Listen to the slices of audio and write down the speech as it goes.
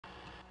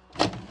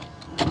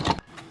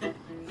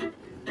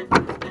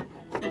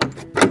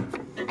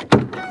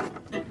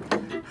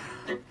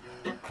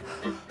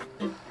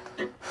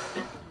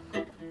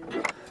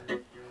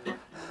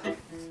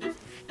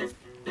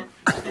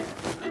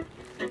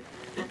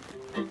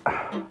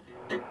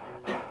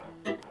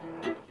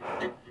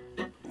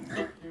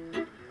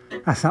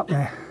That's up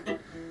there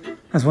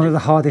as one of the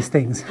hardest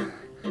things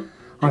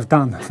I've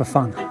done for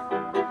fun.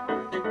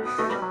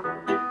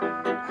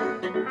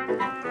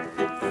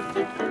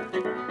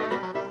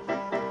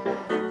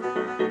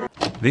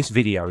 This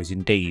video is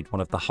indeed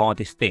one of the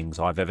hardest things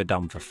I've ever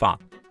done for fun,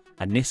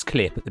 and this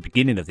clip at the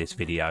beginning of this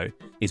video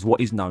is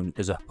what is known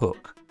as a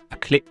hook, a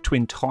clip to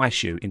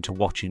entice you into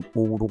watching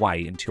all the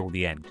way until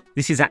the end.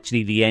 This is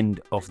actually the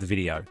end of the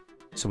video,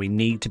 so we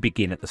need to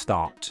begin at the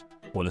start,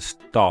 or the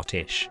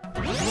start-ish.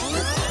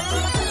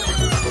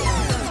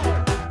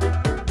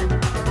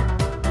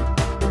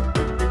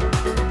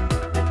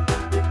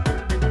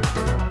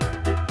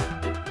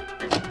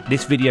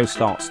 This video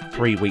starts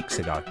 3 weeks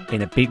ago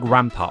in a big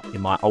ramp up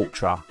in my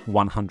Ultra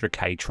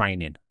 100k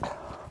training.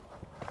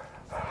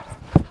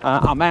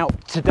 I'm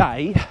out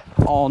today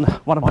on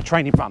one of my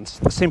training runs,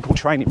 the simple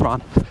training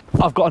run.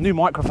 I've got a new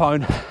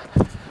microphone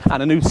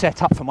and a new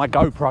setup for my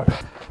GoPro.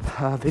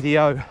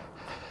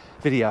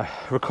 Video,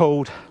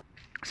 record.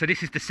 So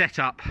this is the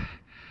setup.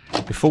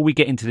 Before we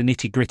get into the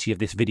nitty gritty of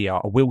this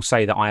video, I will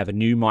say that I have a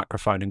new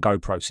microphone and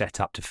GoPro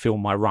setup to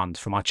film my runs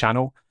for my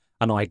channel.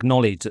 And I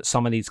acknowledge that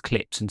some of these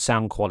clips and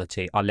sound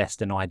quality are less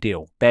than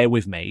ideal. Bear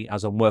with me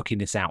as I'm working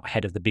this out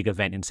ahead of the big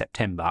event in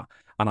September,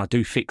 and I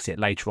do fix it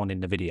later on in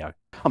the video.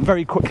 I'm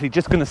very quickly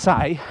just going to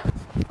say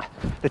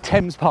the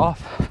Thames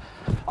Path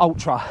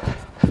Ultra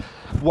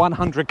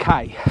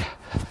 100k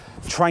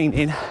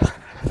training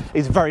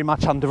is very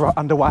much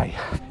underway.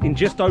 In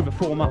just over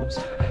 4 months,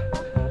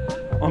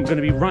 I'm going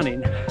to be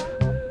running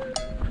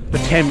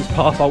the Thames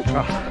Path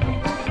Ultra.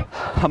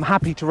 I'm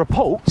happy to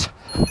report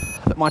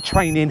that my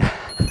training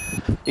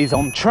is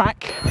on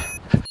track.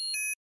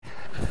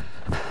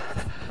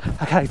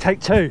 Okay,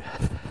 take 2.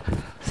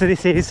 So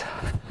this is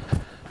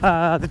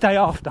the day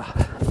after.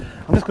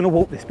 I'm just going to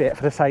walk this bit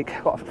for the sake.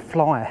 I've got a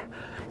flyer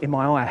in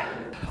my eye.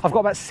 I've got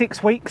about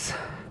 6 weeks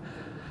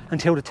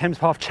until the Thames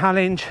Path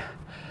Challenge,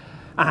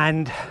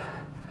 and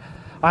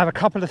I have a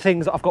couple of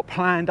things that I've got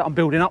planned that I'm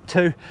building up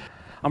to.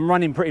 I'm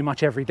running pretty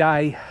much every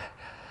day,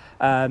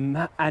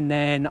 and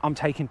then I'm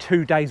taking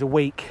 2 days a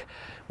week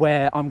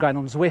where I'm going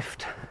on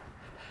ZWIFT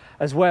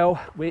as well,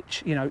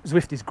 which, you know,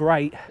 ZWIFT is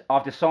great.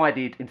 I've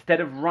decided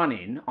instead of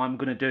running, I'm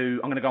gonna go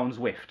on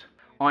ZWIFT.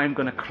 I'm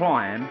gonna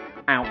climb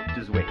out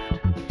to ZWIFT.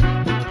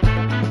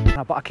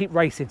 But I keep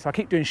racing, so I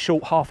keep doing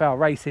short half-hour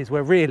races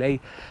where really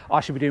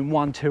I should be doing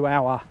 1-2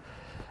 hour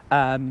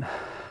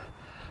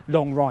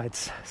long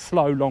rides,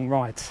 slow long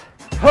rides.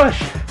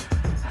 Push!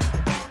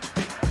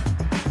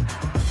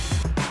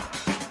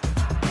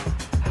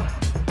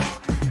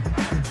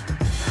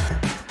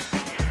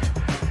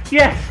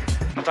 Yes!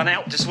 I've done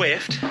out to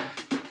ZWIFT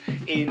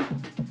in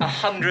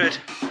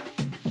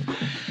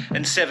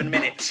 107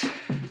 minutes.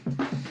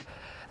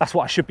 That's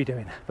what I should be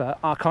doing, but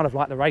I kind of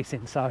like the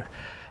racing, so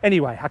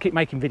anyway, I keep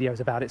making videos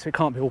about it, so it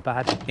can't be all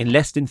bad. In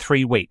less than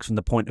 3 weeks from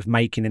the point of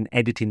making and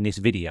editing this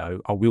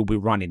video, I will be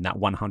running that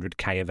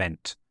 100k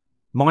event.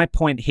 My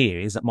point here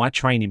is that my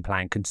training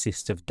plan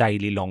consists of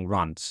daily long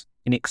runs,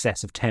 in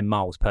excess of 10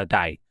 miles per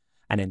day,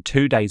 and then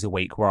 2 days a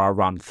week where I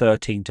run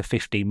 13 to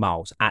 15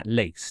 miles at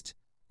least.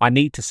 I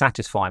need to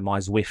satisfy my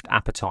ZWIFT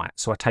appetite,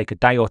 so I take a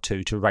day or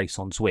 2 to race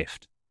on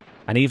ZWIFT.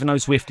 And even though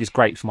ZWIFT is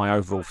great for my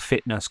overall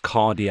fitness,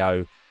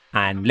 cardio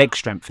and leg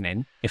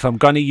strengthening, if I'm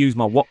going to use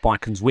my watt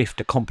bike and ZWIFT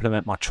to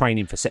complement my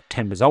training for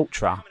September's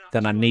Ultra,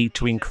 then I need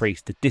to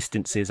increase the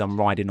distances I'm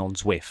riding on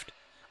ZWIFT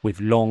with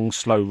long,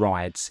 slow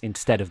rides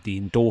instead of the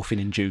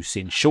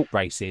endorphin-inducing short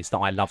races that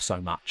I love so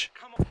much.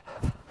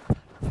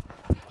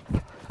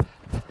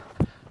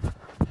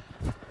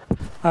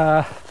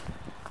 I'm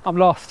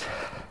lost.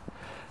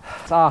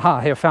 Aha,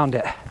 here, found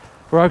it.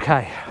 We're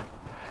okay.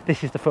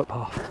 This is the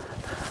footpath.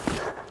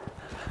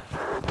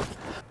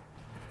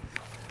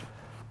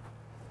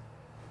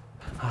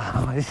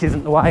 Oh, this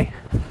isn't the way.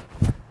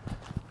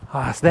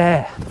 Ah, it's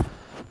there.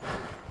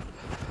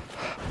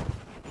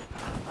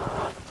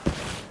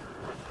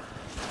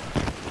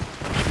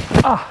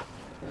 Ah.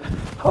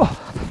 Oh.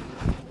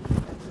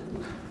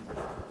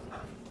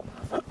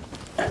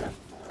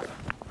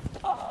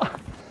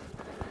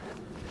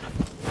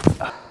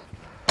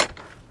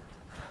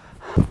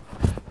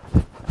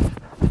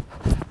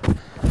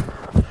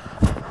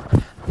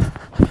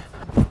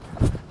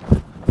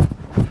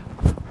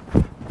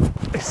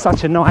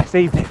 Such a nice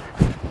evening,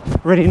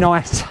 really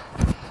nice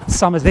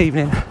summer's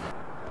evening.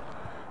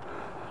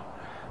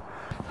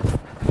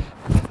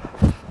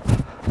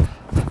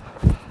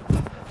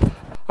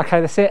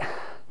 Okay, that's it,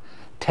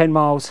 10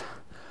 miles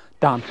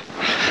done.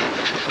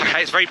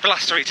 Okay, it's very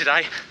blustery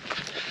today.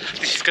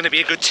 This is going to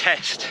be a good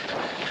test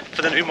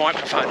for the new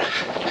microphone.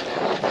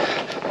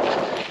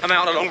 I'm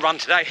out on a long run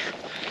today,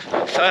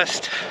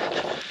 first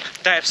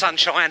day of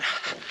sunshine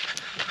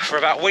for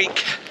about a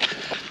week.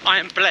 I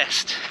am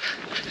blessed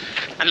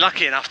and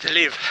lucky enough to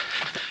live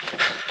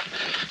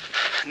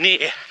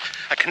near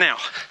a canal.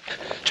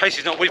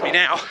 Tracy's not with me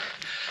now,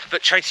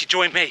 but Tracy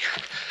joined me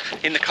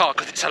in the car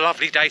because it's a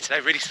lovely day today,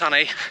 really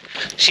sunny.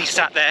 She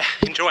sat there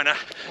enjoying a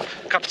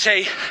cup of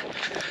tea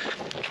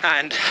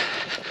and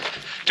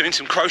doing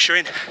some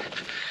crocheting,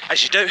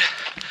 as you do.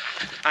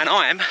 and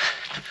I am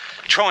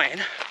trying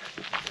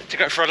to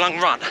go for a long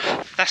run.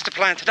 That's the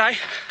plan today.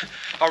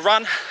 I'll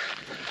run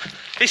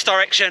this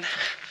direction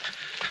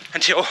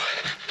until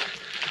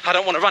I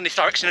don't want to run this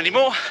direction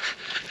anymore.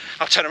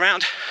 I'll turn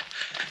around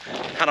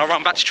and I'll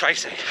run back to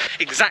Tracy.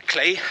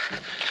 Exactly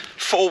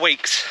 4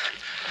 weeks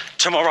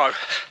tomorrow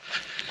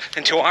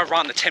until I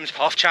run the Thames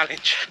Path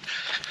Challenge.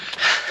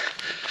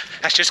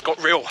 That's just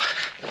got real.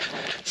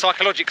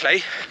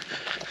 Psychologically,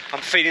 I'm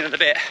feeling a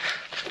bit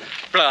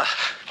blur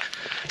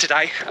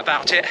today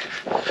about it.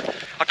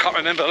 I can't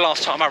remember the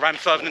last time I ran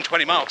further than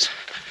 20 miles.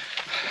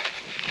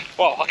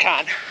 Well, I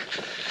can.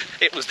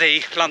 It was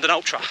the London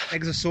Ultra.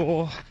 Legs are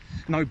sore,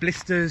 no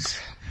blisters.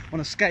 On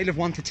a scale of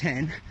 1 to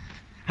 10,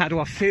 how do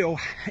I feel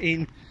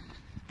in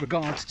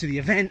regards to the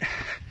event?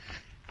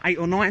 8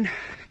 or 9.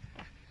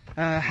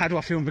 How do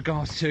I feel in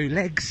regards to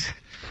legs?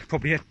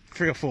 Probably a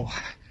 3 or 4,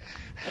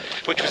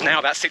 which was now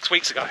about 6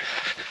 weeks ago.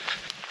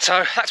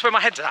 So that's where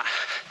my head's at.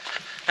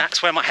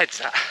 That's where my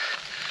head's at.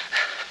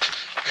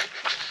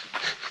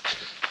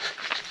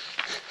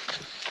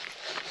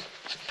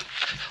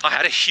 I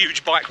had a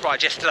huge bike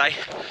ride yesterday.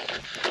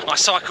 I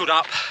cycled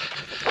up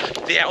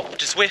the Alp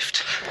to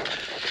ZWIFT.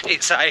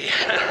 It's a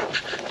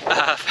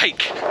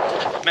fake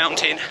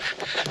mountain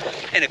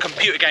in a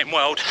computer game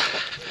world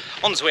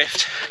on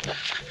ZWIFT,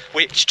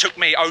 which took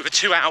me over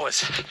 2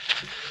 hours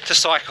to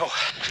cycle.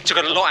 Took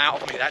a lot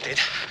out of me, that did.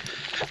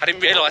 I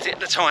didn't realise it at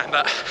the time,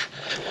 but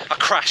I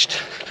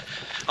crashed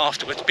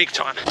afterwards, big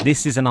time.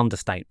 This is an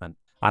understatement,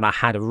 and I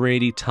had a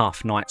really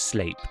tough night's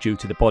sleep due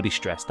to the body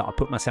stress that I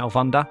put myself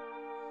under,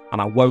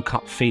 and I woke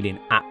up feeling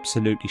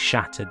absolutely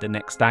shattered the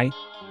next day.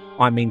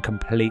 I mean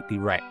completely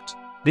wrecked.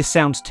 This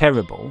sounds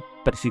terrible,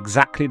 but it's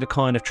exactly the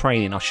kind of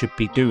training I should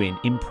be doing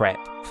in prep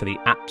for the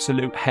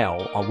absolute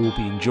hell I will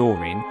be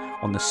enduring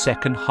on the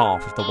second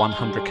half of the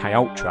 100k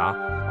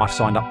Ultra I've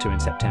signed up to in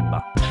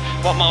September.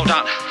 1 mile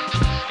done,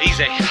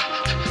 easy.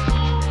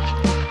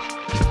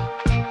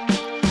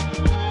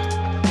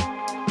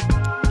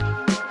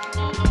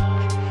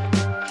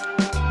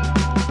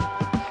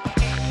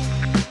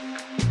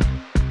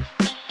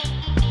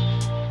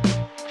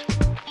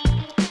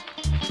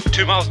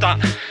 Two miles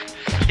done,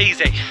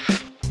 easy.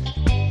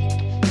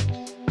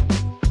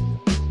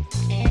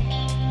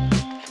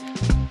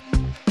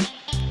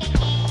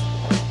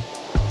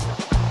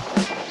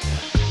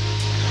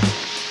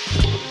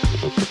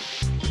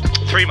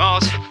 Three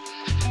miles,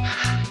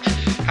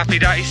 happy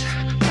days.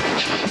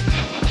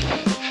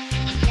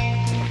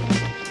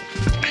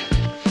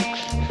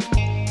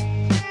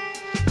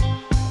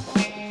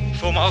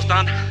 Four miles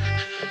done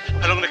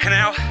along the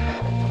canal.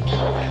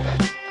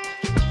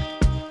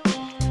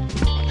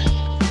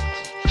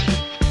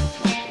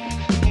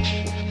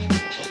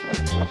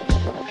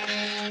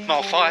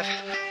 Mile 5,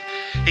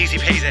 easy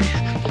peasy.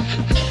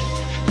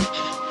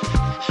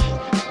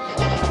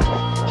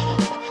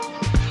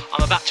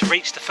 I'm about to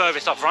reach the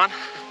furthest I've run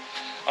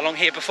along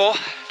here before,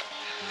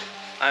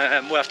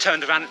 where I've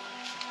turned around.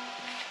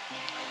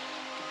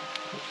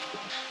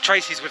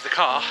 Tracy's with the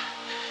car.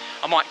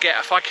 I might get,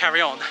 if I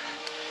carry on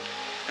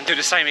and do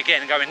the same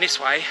again and go in this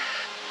way,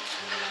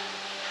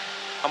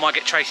 I might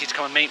get Tracy to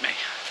come and meet me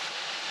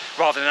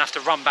rather than have to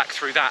run back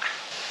through that.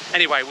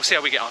 Anyway, we'll see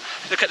how we get on.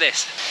 Look at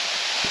this.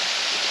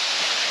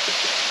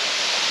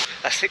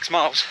 That's 6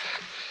 miles.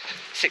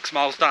 6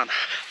 miles done.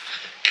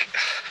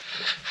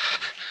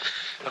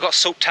 I've got a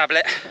salt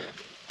tablet.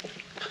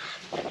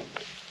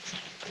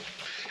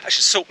 That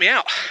should sort me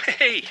out.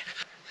 Hey.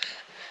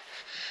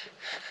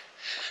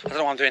 I don't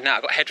know why I'm doing that.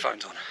 I've got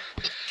headphones on.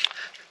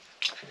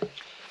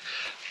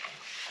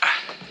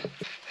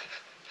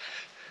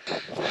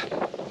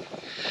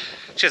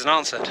 She hasn't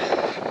answered.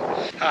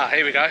 Ah,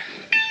 here we go.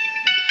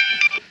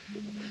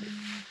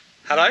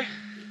 Hello?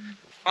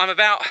 I'm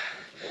about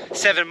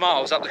 7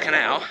 miles up the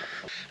canal.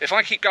 If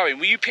I keep going,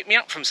 will you pick me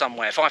up from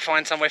somewhere if I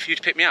find somewhere for you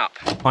to pick me up?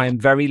 I am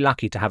very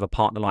lucky to have a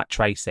partner like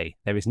Tracy.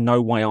 There is no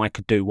way I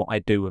could do what I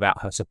do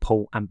without her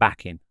support and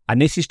backing.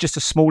 And this is just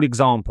a small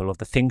example of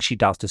the things she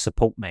does to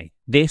support me.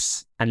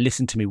 This, and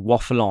listen to me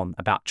waffle on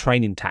about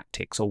training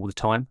tactics all the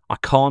time. I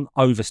can't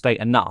overstate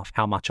enough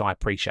how much I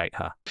appreciate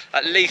her.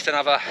 At least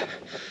another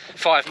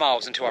 5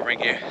 miles until I ring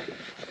you.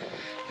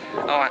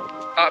 Alright,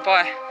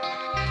 bye.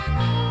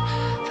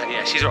 So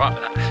yeah, she's alright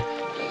with that.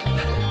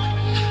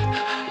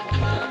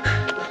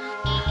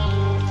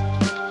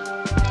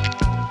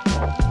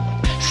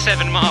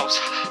 Seven miles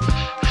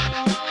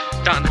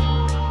done.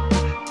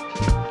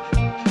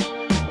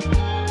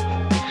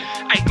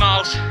 8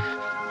 miles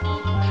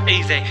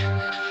easy.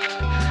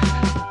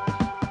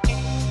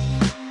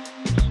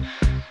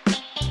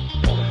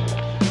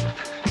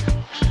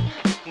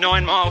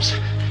 9 miles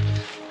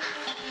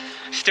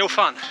still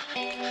fun.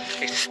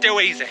 It's still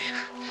easy.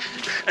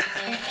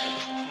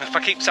 If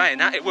I keep saying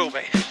that, it will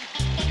be.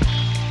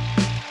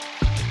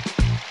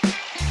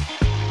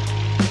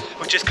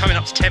 We're just coming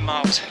up to 10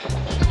 miles.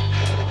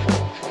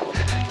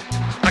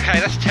 Okay,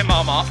 that's the 10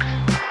 mile mark.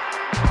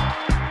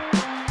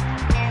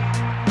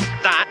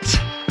 That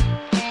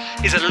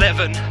is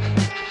 11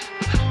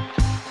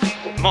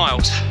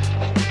 miles.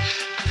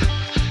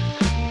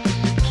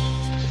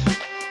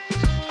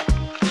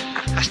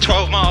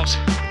 12 miles.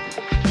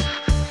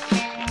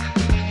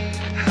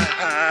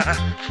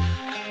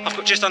 I've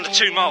got just under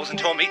 2 miles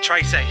until I meet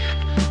Tracy.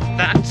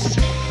 That's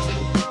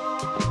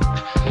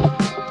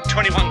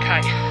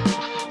 21k,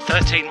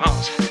 13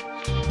 miles.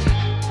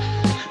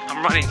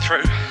 I'm running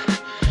through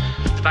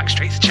the back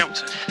streets of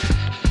Chelmsford,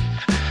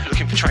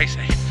 looking for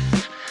Tracy.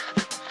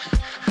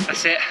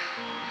 That's it.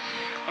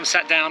 I'm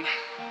sat down.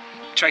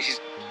 Tracy's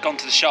gone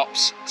to the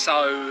shops,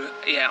 so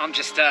yeah, I'm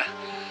just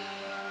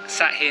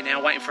sat here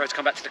now waiting for her to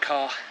come back to the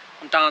car.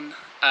 I'm done.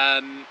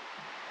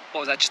 What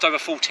was that? Just over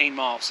 14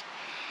 miles.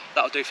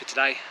 That'll do for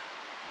today.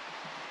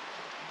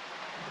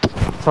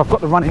 So I've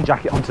got the running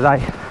jacket on today.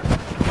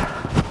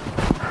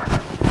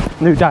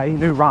 New day,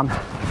 new run,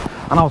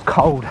 and I was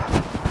cold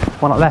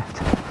when I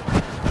left.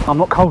 I'm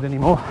not cold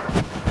anymore.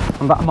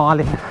 I'm about a mile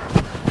in,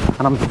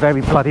 and I'm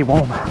very bloody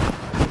warm.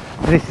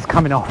 This is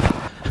coming off.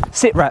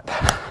 Sit rep.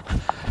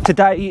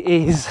 Today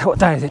is, what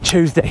day is it?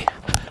 Tuesday.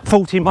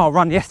 14-mile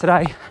run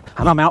yesterday,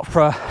 and I'm out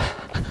for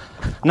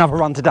another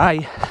run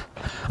today.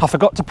 I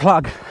forgot to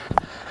plug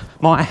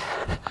my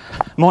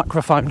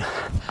microphone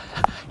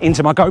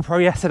into my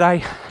GoPro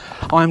yesterday.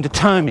 I am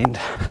determined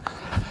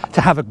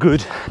to have a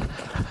good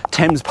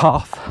Thames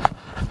Path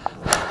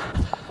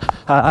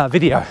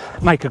video,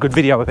 make a good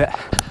video of it.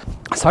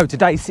 So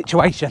today's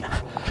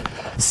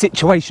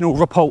situational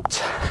report.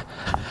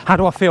 How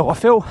do I feel? I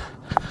feel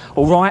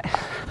all right.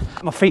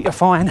 My feet are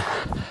fine,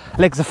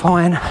 legs are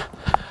fine.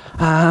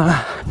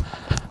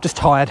 Just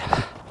tired.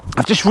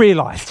 I've just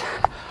realised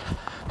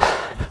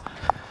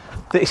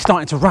that it's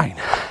starting to rain.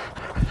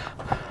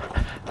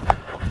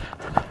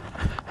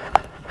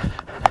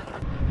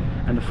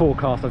 And the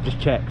forecast I've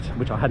just checked,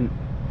 which I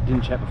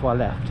didn't check before I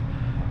left,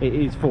 it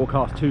is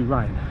forecast to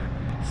rain.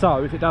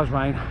 So if it does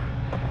rain,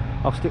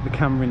 I'll stick the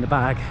camera in the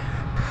bag.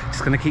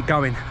 Just gonna keep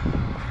going.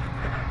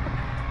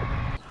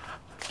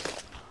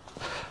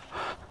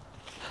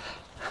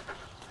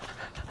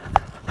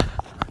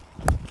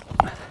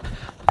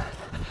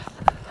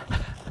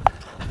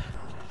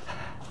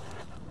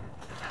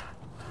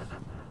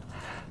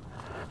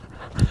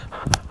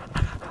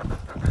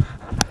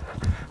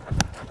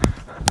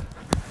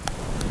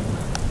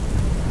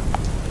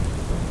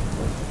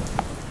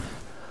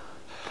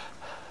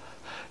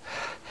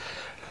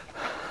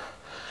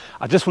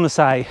 I just want to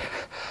say,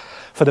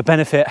 for the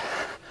benefit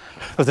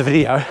of the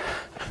video,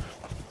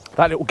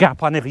 that little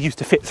gap I never used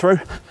to fit through.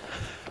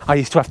 I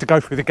used to have to go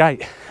through the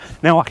gate.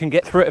 Now I can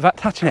get through it without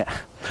touching it.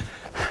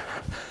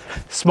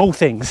 Small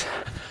things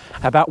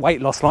about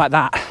weight loss like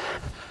that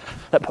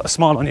put a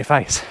smile on your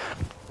face.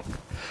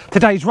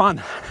 Today's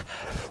run,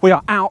 we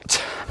are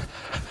out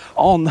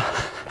on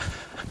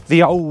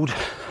the old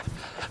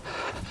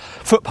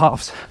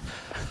footpaths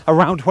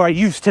around where I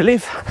used to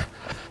live.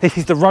 This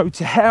is the road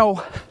to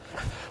hell.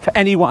 For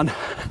anyone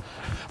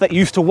that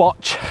used to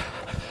watch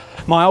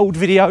my old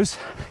videos.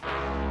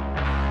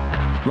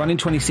 Running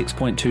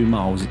 26.2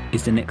 miles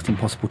is the next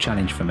impossible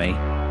challenge for me.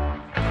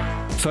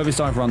 The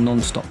furthest I've run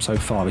non-stop so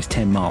far is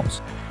 10 miles.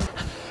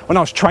 When I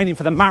was training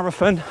for the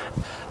marathon,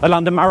 the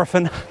London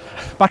Marathon,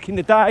 back in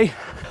the day,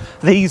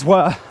 these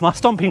were my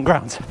stomping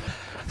grounds.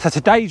 So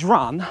today's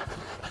run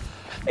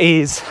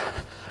is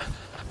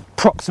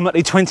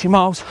approximately 20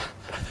 miles.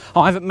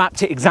 I haven't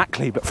mapped it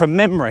exactly, but from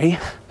memory,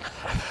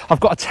 I've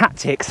got a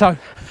tactic. So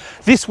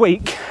this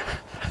week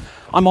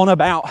I'm on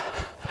about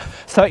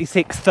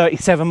 36,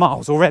 37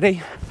 miles already,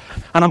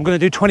 and I'm going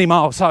to do 20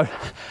 miles. So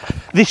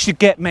this should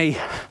get me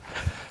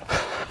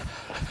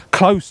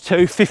close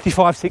to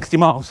 55, 60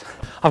 miles.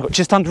 I've got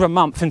just under a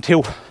month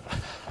until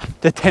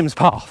the Thames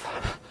Path.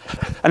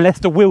 Unless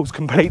the wheels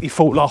completely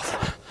fall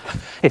off,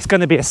 it's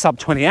going to be a sub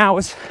 20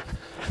 hours.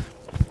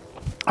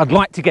 I'd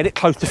like to get it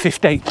close to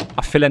 15.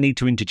 I feel I need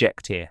to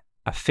interject here.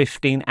 A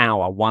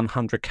 15-hour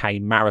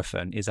 100k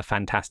marathon is a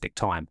fantastic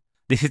time.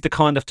 This is the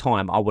kind of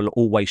time I will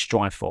always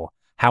strive for.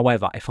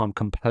 However, if I'm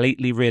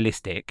completely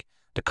realistic,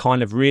 the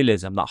kind of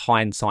realism that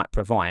hindsight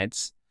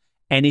provides,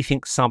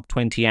 anything sub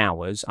 20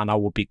 hours and I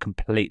will be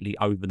completely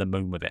over the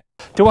moon with it.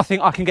 Do I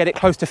think I can get it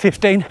close to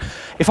 15?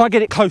 If I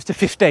get it close to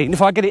 15,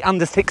 if I get it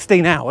under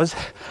 16 hours,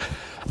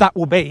 that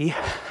will be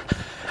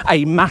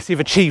a massive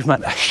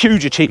achievement, a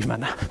huge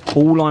achievement.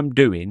 All I'm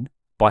doing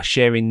by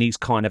sharing these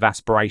kind of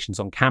aspirations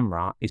on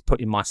camera is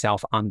putting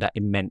myself under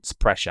immense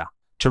pressure.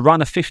 To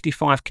run a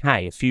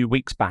 55k a few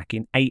weeks back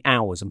in 8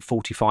 hours and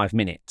 45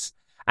 minutes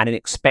and then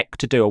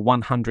expect to do a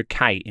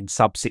 100k in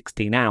sub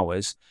 16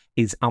 hours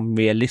is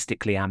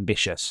unrealistically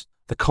ambitious.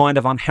 The kind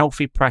of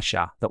unhealthy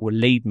pressure that will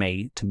lead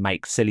me to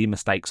make silly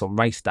mistakes on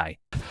race day.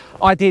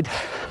 I did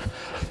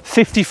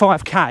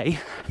 55k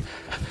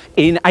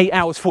in 8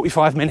 hours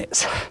 45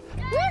 minutes.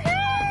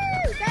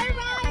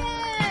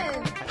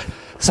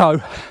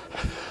 So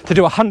to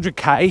do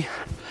 100k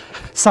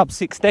sub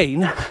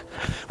 16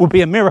 would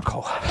be a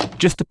miracle.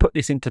 Just to put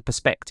this into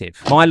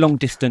perspective, my long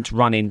distance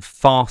running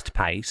fast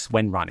pace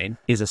when running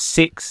is a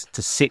 6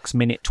 to 6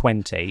 minute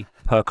 20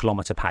 per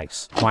kilometre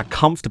pace. My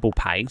comfortable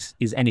pace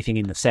is anything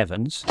in the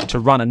 7s. To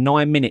run a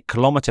 9-minute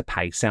kilometre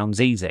pace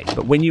sounds easy,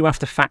 but when you have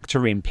to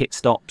factor in pit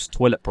stops,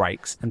 toilet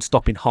breaks and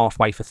stopping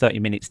halfway for 30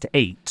 minutes to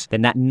eat,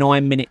 then that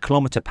 9-minute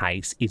kilometre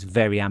pace is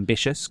very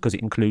ambitious because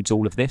it includes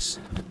all of this.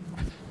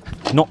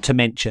 Not to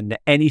mention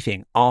that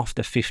anything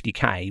after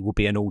 50k will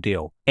be an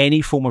ordeal.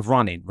 Any form of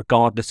running,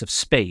 regardless of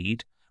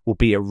speed, will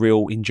be a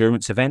real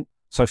endurance event.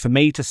 So for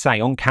me to say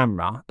on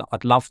camera that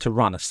I'd love to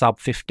run a sub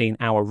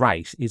 15-hour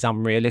race is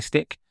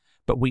unrealistic,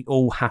 but we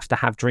all have to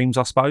have dreams,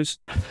 I suppose.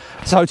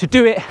 So to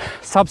do it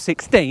sub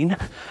 16,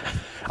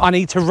 I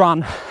need to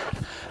run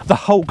the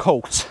whole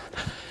course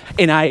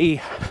in a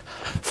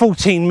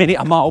 14-minute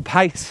a mile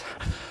pace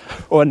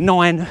or a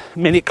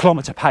 9-minute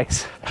kilometre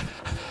pace.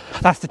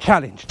 That's the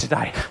challenge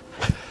today.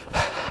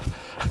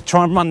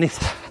 Try and run this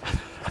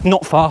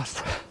not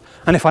fast,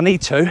 and if I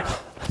need to,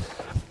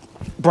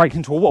 break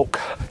into a walk.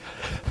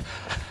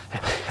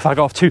 If I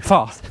go off too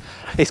fast,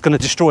 it's going to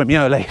destroy me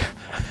early,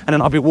 and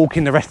then I'll be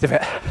walking the rest of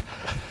it.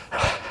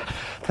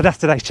 So that's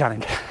today's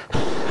challenge.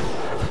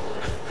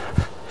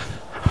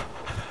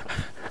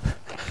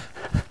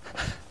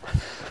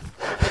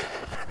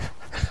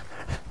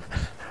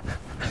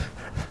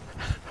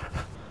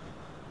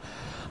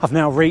 I've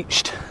now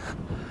reached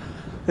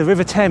the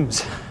River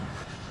Thames.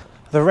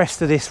 The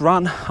rest of this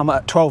run, I'm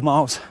at 12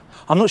 miles.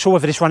 I'm not sure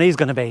whether this run is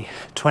going to be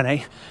 20.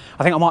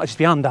 I think I might just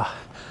be under,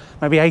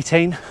 maybe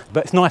 18,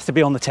 but it's nice to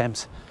be on the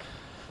Thames.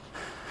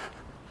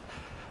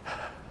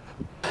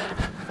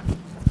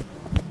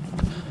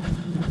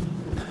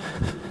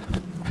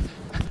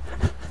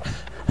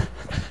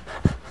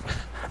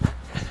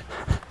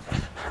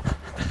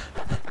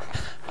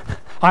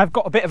 I've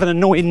got a bit of an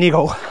annoying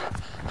niggle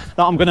that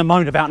I'm going to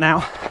moan about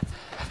now.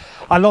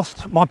 I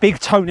lost my big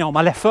toenail on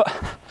my left foot.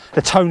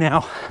 The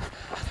toenail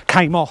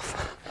came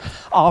off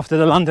after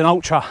the London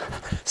Ultra.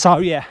 So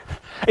yeah,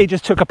 it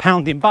just took a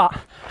pounding, but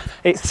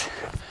it's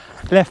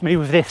left me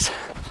with this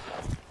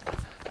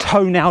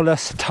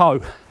toenailless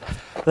toe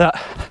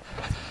that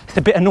it's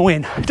a bit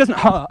annoying. It doesn't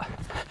hurt.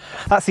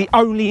 That's the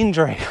only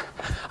injury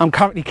I'm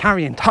currently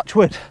carrying, touch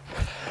wood.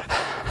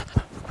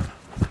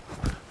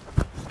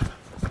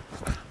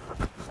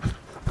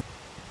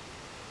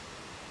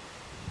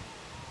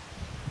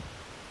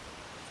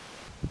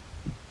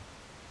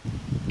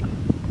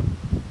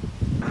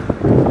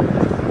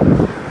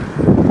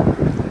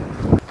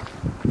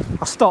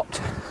 I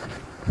stopped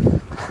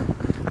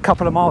a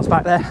couple of miles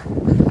back there.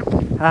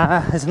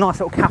 There's a nice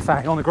little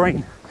cafe on the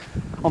green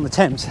on the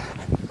Thames.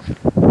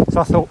 So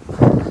I thought,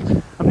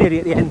 I'm nearly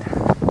at the end.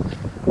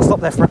 I'll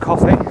stop there for a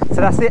coffee.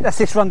 So that's it, that's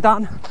this run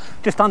done.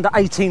 Just under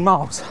 18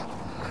 miles.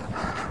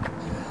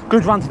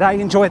 Good run today,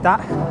 enjoyed that.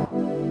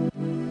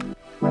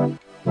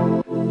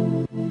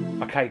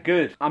 Okay,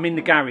 good. I'm in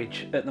the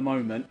garage at the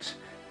moment.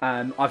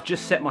 I've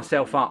just set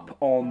myself up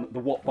on the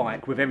Watt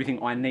bike with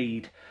everything I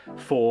need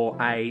for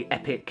a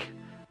epic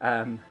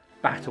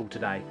battle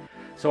today.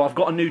 So I've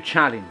got a new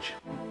challenge.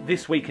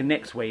 This week and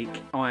next week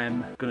I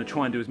am going to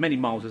try and do as many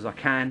miles as I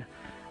can,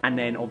 and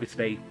then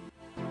obviously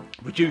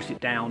reduce it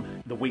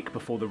down the week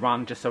before the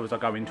run, just so as I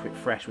go into it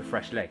fresh with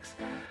fresh legs.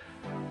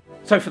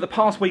 So for the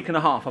past week and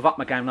a half I've upped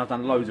my game and I've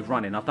done loads of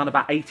running. I've done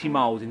about 80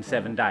 miles in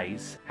 7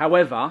 days.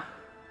 However,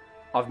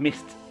 I've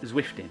missed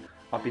Zwifting.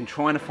 I've been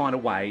trying to find a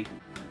way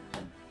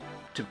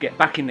to get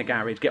back in the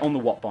garage, get on the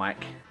Watt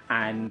bike,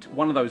 and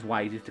one of those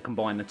ways is to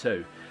combine the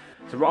two.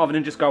 So rather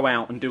than just go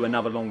out and do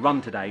another long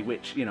run today,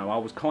 which, you know, I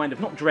was kind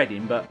of not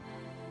dreading, but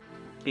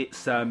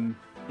it's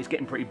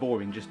getting pretty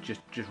boring just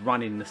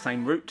running the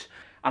same route,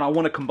 and I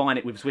want to combine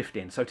it with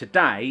Zwifting. So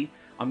today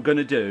I'm going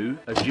to do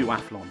a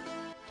duathlon,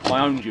 my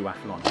own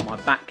duathlon, my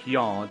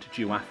backyard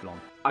duathlon.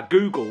 I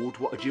googled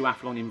what a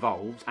duathlon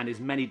involves, and there's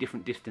many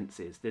different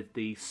distances. There's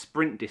the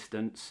sprint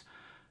distance,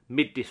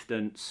 mid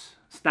distance,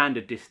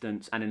 standard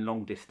distance, and then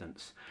long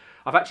distance.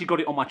 I've actually got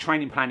it on my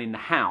training plan in the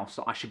house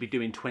that I should be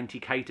doing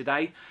 20k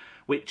today,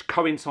 which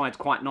coincides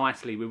quite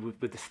nicely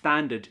with the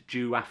standard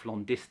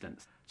duathlon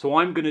distance. So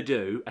I'm going to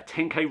do a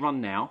 10k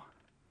run now.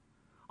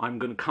 I'm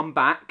going to come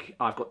back.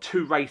 I've got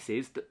 2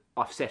 races that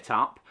I've set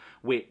up,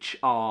 which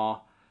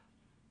are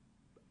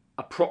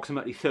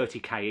approximately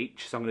 30k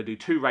each. So I'm going to do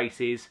 2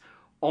 races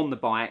on the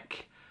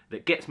bike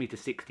that gets me to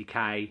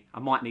 60k. I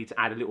might need to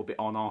add a little bit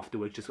on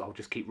afterwards, I'll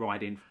just keep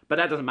riding. But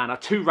that doesn't matter.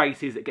 2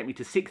 races that get me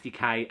to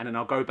 60k, and then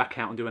I'll go back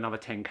out and do another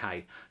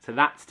 10k. So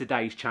that's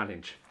today's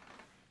challenge.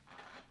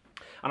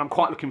 And I'm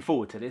quite looking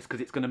forward to this because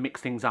it's going to mix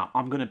things up.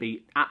 I'm going to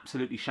be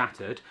absolutely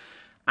shattered.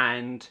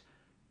 And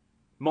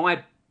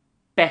my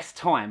best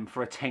time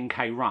for a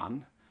 10k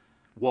run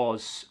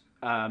was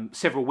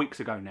several weeks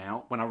ago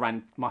now, when I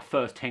ran my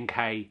first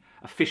 10k,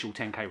 official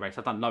 10k race.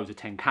 I've done loads of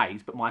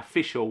 10ks, but my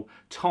official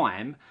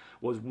time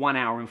was 1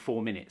 hour and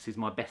 4 minutes. Is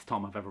my best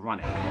time I've ever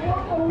run it.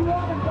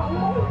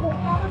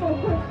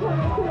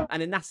 And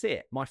then that's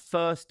it. My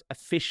first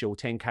official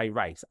 10k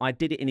race. I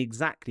did it in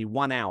exactly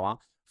 1 hour,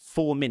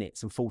 4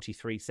 minutes and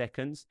 43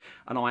 seconds.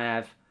 And I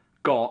have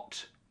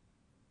got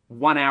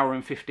 1 hour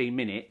and 15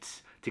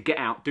 minutes to get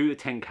out, do the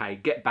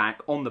 10k, get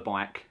back on the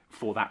bike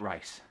for that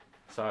race.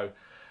 So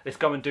Let's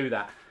go and do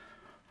that.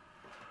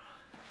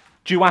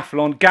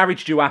 Duathlon,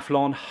 garage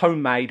duathlon,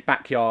 homemade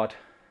backyard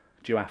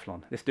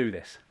duathlon. Let's do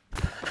this.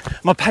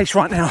 My pace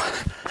right now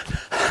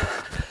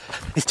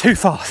is too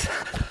fast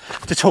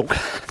to talk,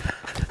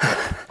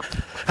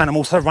 and I'm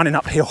also running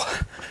uphill.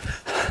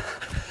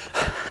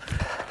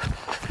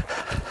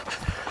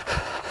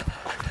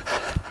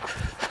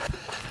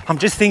 I'm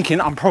just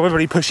thinking I'm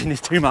probably pushing this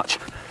too much.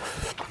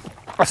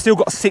 I've still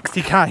got a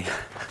 60k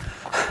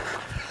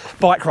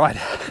bike ride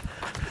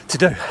to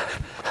do.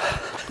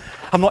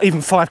 I'm not even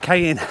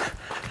 5k in,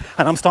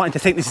 and I'm starting to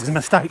think this is a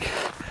mistake.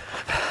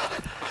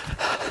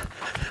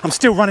 I'm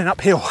still running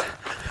uphill.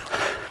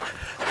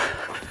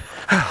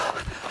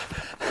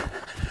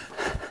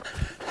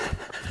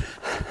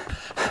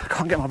 I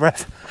can't get my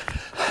breath.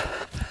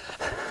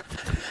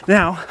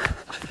 Now,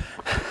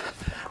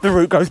 the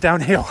route goes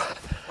downhill.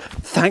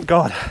 Thank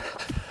God.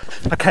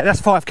 Okay,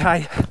 that's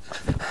 5k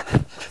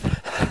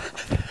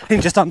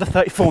in just under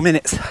 34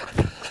 minutes.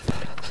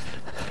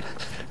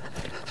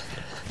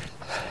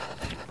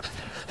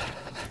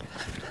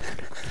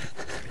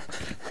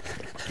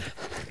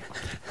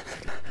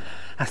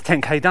 That's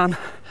 10k done.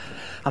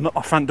 I'm at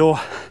my front door.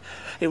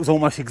 It was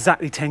almost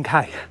exactly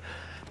 10k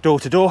door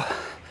to door,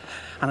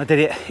 and I did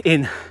it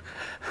in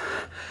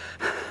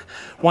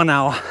 1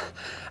 hour,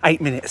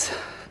 8 minutes.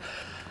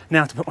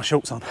 Now to put my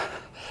shorts on.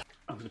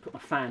 I'm going to put my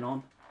fan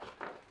on,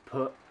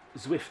 put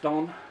ZWIFT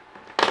on,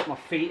 put my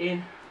feet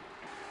in.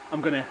 I'm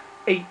going to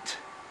eat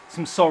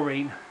some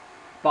Soreen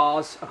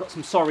bars. I've got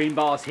some Soreen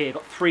bars here, I've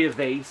got 3 of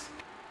these,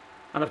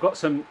 and I've got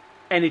some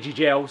energy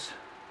gels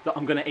that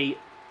I'm going to eat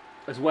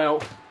as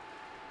well.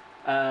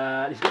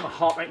 Let's get my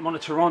heart rate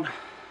monitor on.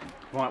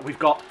 Right, we've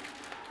got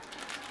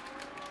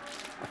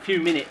a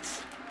few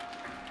minutes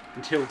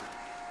until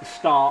the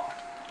start,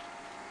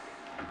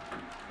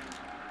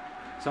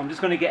 so I'm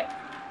just going to get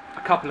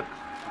a couple of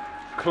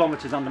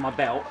kilometers under my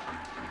belt.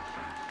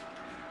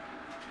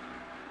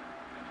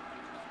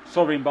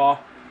 Soreen bar.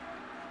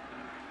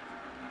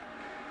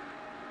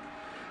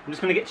 I'm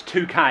just going to get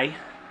to 2k, and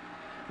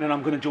then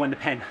I'm going to join the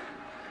pen.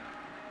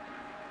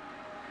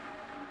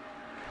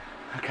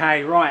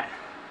 Okay, right.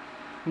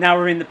 Now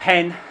we're in the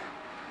pen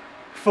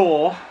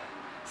for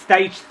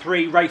stage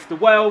 3 Race the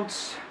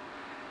Worlds.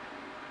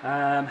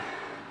 I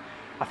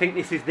think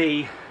this is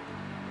the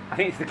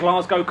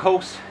Glasgow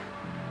course.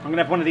 I'm going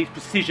to have one of these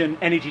precision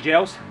energy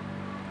gels.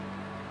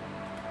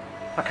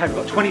 Okay, we've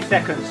got 20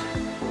 seconds.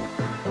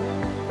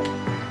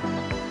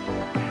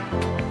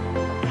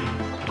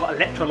 I've got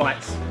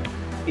electrolytes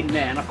in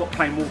there, and I've got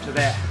plain water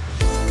there.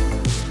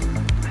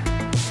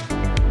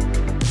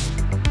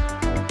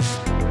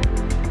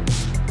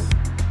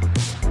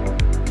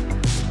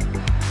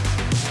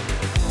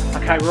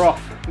 Okay, we're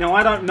off. Now,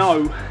 I don't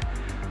know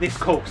this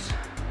course.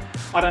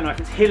 I don't know if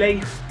it's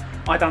hilly.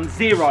 I've done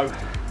zero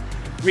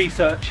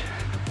research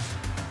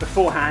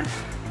beforehand.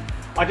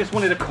 I just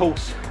wanted a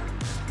course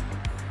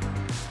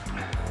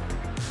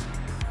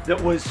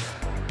that was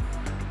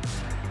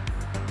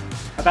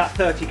about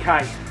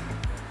 30k.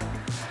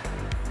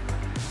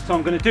 So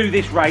I'm going to do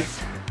this race,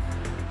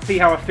 see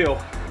how I feel,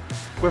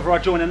 whether I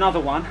join another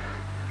one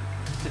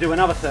to do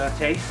another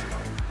 30,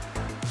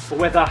 or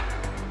whether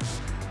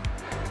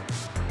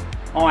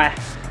I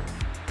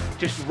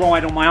just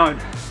ride on my own.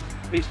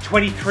 It's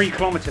 23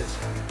 kilometers.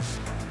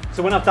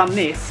 So when I've done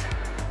this,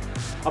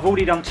 I've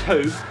already done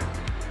 2.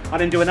 I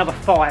then do another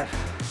 5.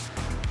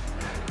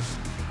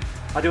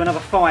 I do another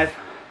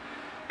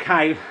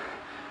 5k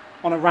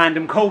on a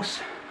random course,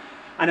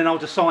 and then I'll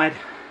decide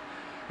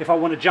if I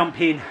want to jump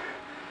in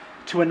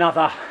to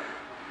another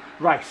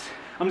race.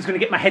 I'm just going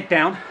to get my head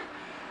down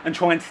and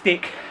try and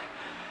stick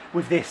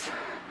with this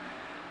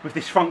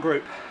front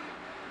group.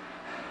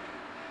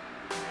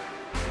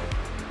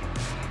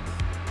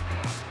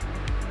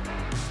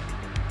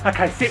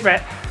 Okay, sit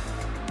rep.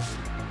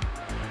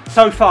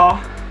 So far,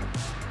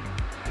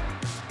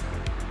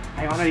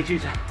 hang on, I need you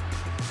to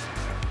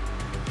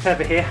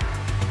over here.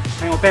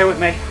 Hang on, bear with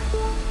me.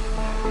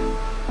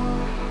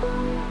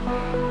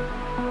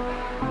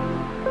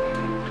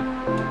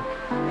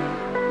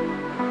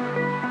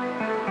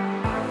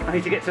 I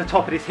need to get to the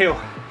top of this hill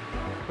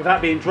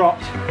without being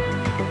dropped.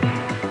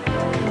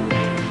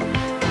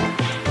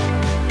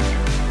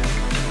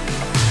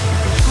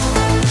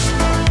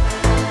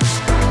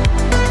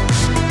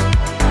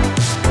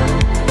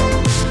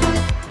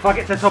 If I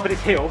get to the top of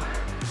this hill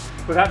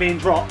without being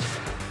dropped,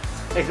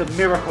 it's a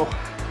miracle.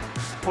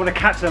 I want to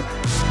catch them.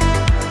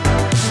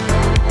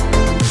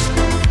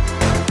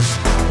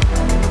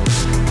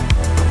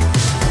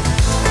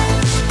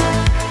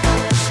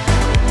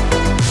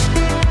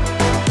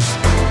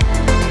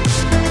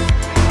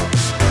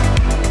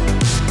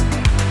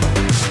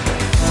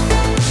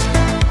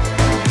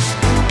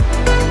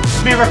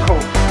 Miracle.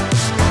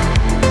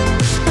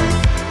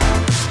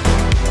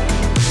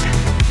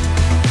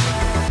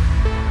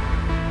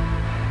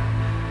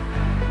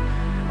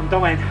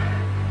 Dying.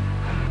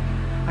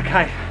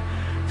 Okay,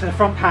 so the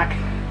front pack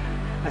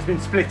has been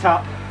split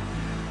up.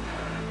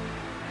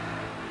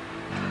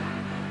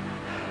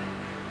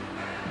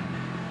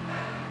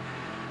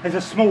 There's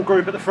a small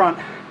group at the front.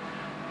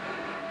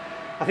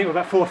 I think we're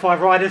about 4 or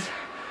 5 riders,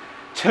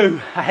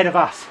 2 ahead of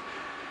us,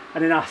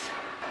 and then us.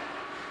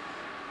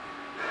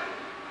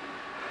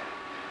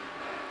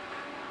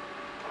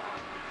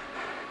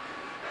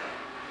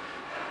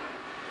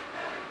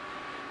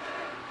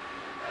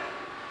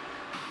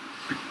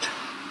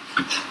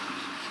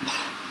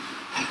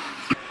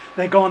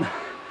 They're gone.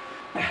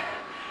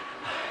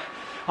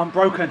 I'm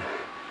broken.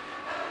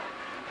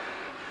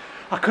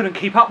 I couldn't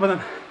keep up with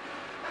them.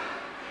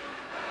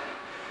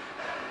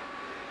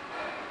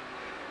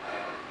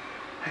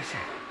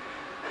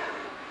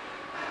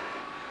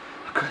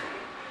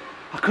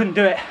 I couldn't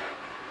do it.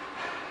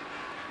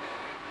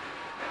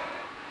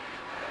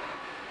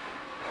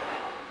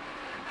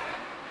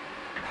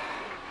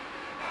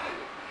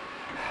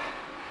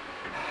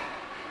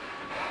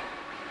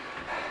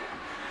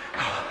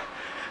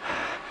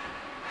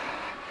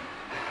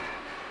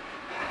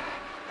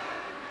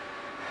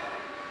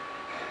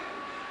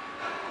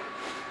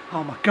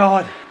 Oh my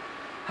God.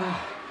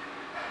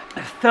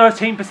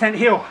 13%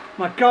 hill.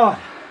 My God.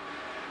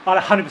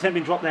 I'd 100%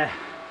 been dropped there.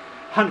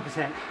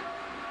 100%.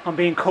 I'm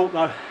being caught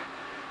though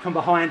from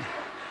behind.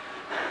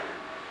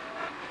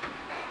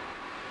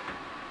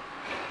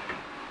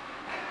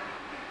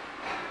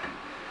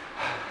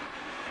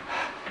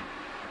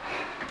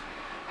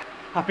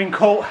 I've been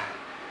caught.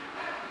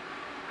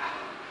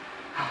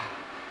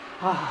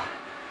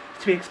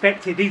 To be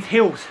expected. These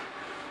hills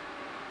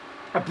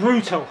are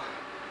brutal.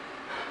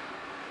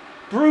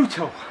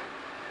 Brutal.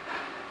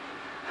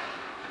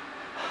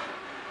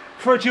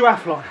 For a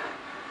duathlon,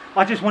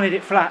 I just wanted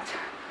it flat.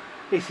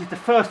 This is the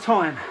first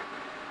time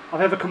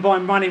I've ever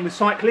combined running with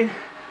cycling.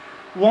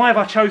 Why have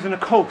I chosen a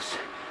course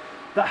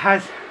that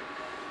has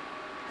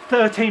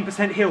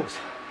 13% hills?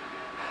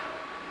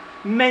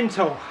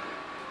 Mental.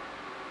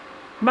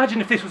 Imagine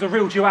if this was a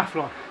real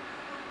duathlon.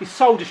 It's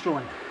soul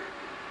destroying.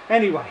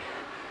 Anyway,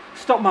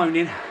 stop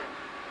moaning.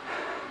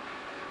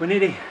 We're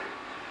nearly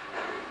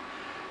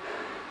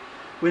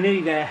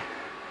there.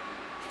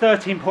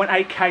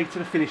 13.8k to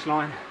the finish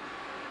line,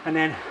 and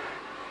then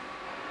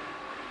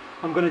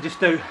I'm going to just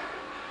do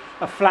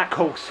a flat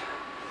course.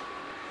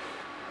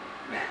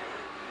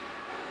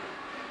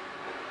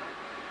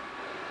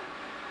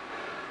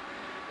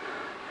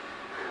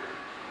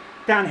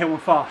 Downhill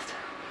and fast.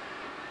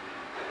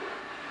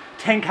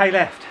 10k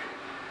left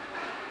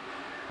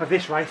of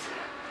this race.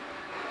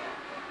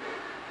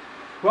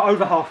 We're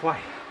over halfway.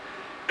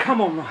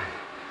 Come on, Ryan.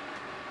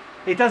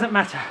 It doesn't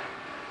matter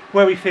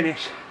where we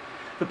finish.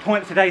 The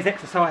point of today's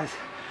exercise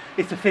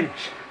is to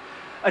finish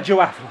a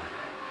duathlon.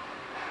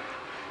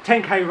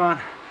 10k run,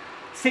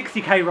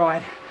 60k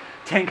ride,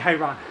 10k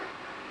run,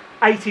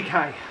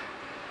 80k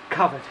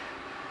covered.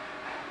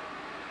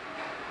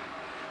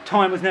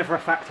 Time was never a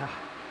factor.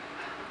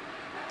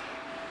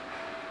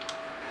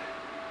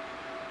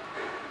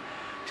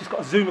 Just got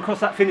to zoom across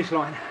that finish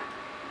line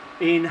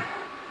in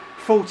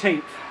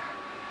 14th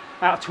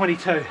out of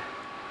 22.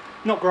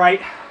 Not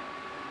great,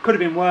 could have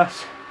been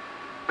worse,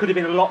 could have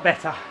been a lot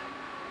better.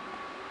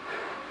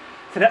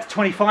 So that's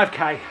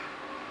 25k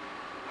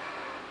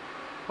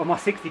of my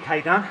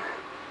 60k done.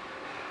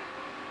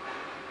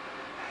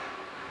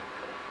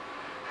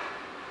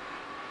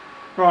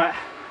 Right,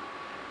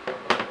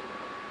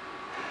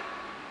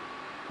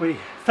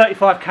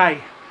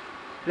 35k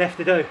left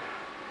to do.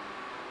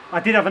 I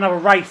did have another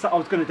race that I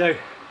was going to do.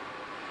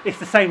 It's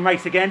the same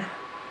race again.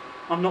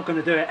 I'm not going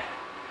to do it.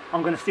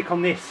 I'm going to stick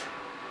on this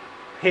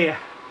here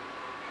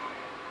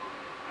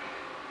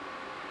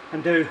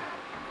and do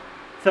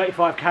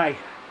 35k.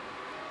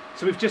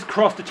 So we've just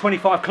crossed the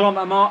 25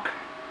 kilometre mark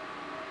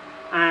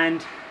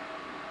and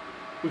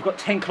we've got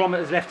 10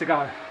 kilometres left to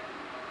go.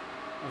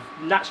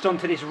 I've latched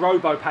onto this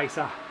robo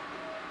pacer.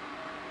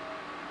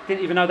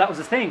 Didn't even know that was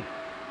a thing.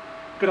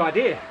 Good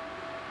idea.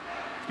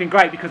 It's been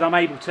great because I'm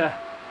able to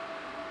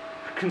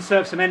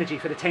conserve some energy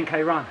for the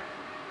 10k run.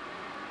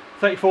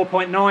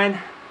 34.9.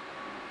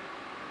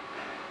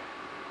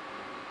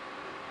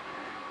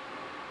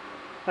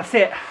 That's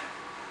it.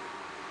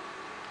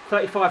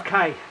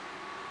 35k.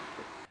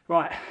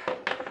 Right,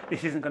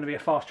 this isn't going to be a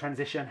fast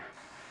transition.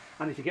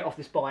 I need to get off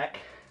this bike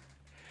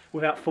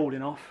without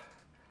falling off.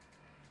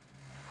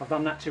 I've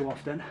done that too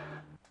often.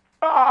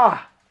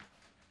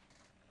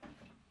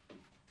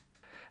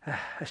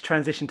 Let's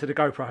transition to the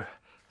GoPro.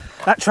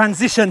 That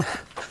transition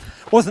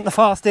wasn't the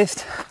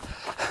fastest.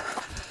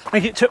 I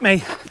think it took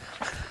me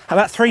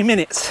about 3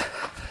 minutes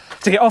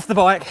to get off the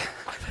bike,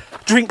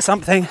 drink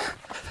something,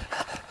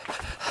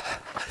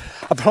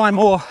 apply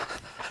more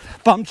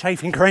bum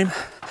chafing cream,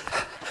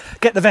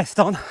 get the vest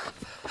on,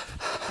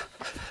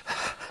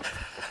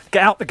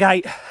 get out the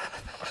gate,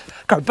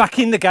 go back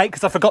in the gate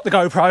because I forgot the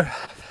GoPro,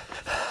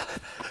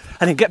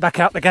 and then get back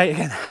out the gate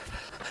again.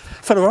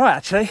 Felt alright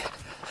actually.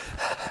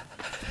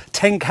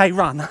 10k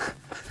run,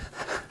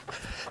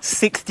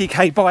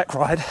 60k bike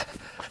ride,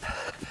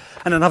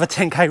 and another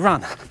 10k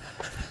run.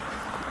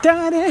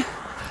 Daddy,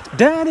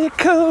 daddy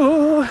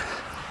cool,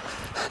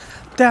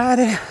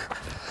 daddy,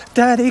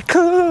 daddy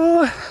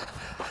cool.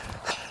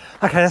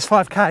 Okay, that's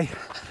 5k.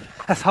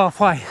 That's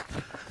halfway.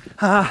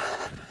 I'm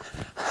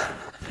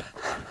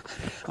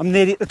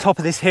nearly at the top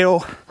of this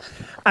hill.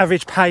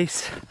 Average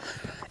pace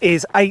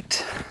is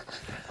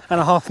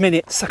 8.5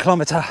 minutes a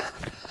kilometre.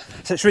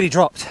 So it's really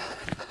dropped.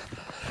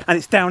 And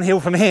it's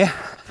downhill from here.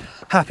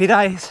 Happy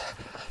days.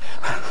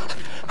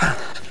 I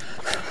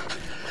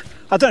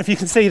don't know if you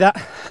can see that.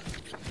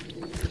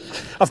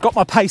 I've got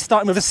my pace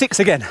starting with a 6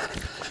 again.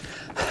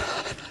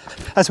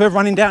 As we're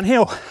running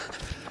downhill,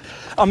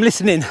 I'm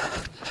listening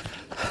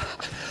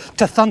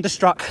to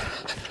Thunderstruck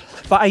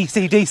by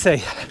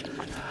AC/DC.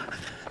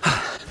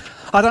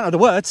 I don't know the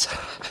words,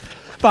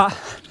 but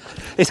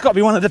it's got to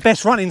be one of the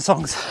best running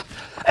songs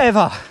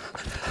ever.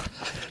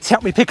 It's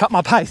helped me pick up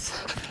my pace.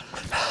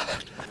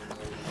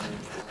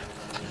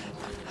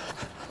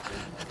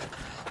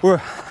 We're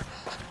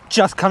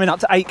just coming up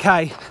to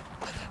 8k.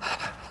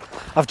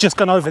 I've just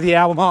gone over the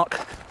hour mark.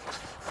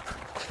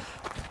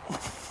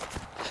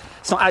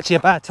 It's not actually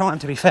a bad time,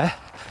 to be fair,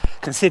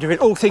 considering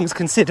all things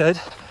considered.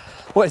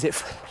 What is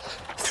it?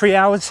 3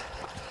 hours,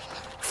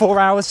 4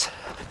 hours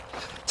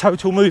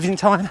total moving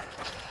time,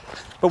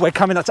 but we're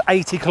coming up to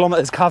 80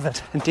 kilometers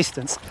covered in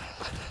distance.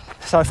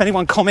 So if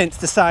anyone comments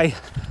to say,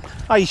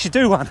 oh, you should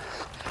do one,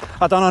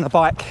 I don't own a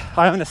bike.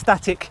 I own a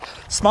static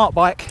smart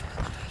bike.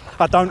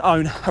 I don't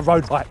own a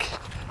road bike.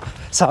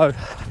 So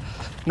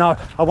no,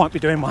 I won't be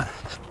doing one.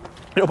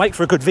 It'll make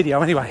for a good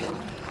video anyway.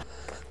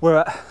 We're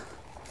at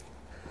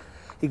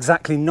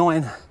exactly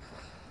 9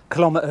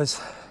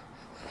 kilometers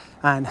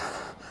and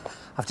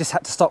I've just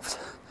had to stop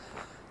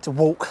to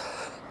walk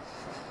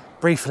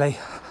briefly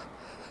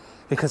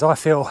because I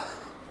feel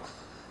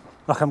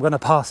like I'm going to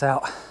pass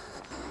out.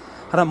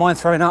 I don't mind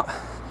throwing up,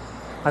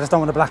 I just don't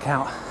want to black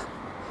out.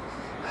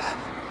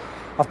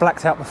 I've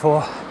blacked out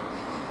before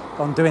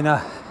on doing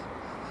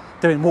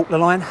walk the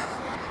line.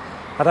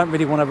 I don't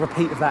really want a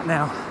repeat of that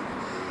now.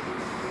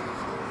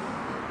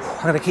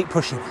 I'm going to keep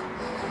pushing.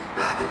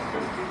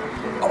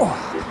 Oh.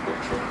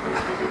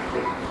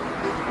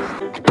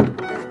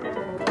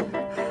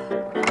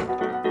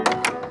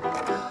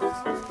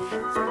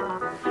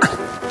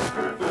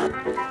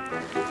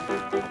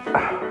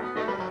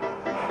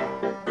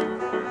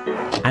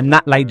 And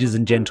that, ladies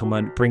and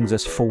gentlemen, brings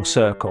us full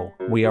circle.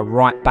 We are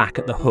right back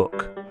at the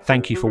hook.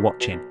 Thank you for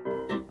watching.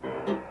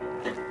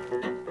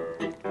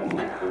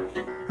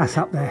 That's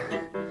up there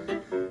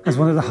as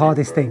one of the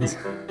hardest things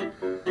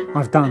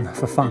I've done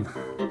for fun.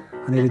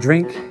 I need a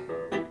drink.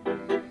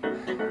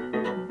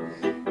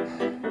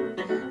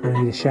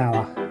 I need a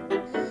shower.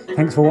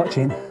 Thanks for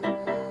watching.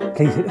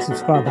 Please hit the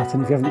subscribe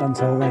button if you haven't done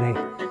so already.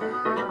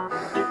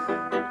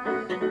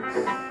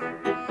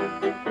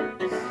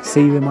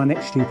 See you in my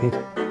next stupid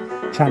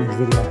challenge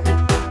video.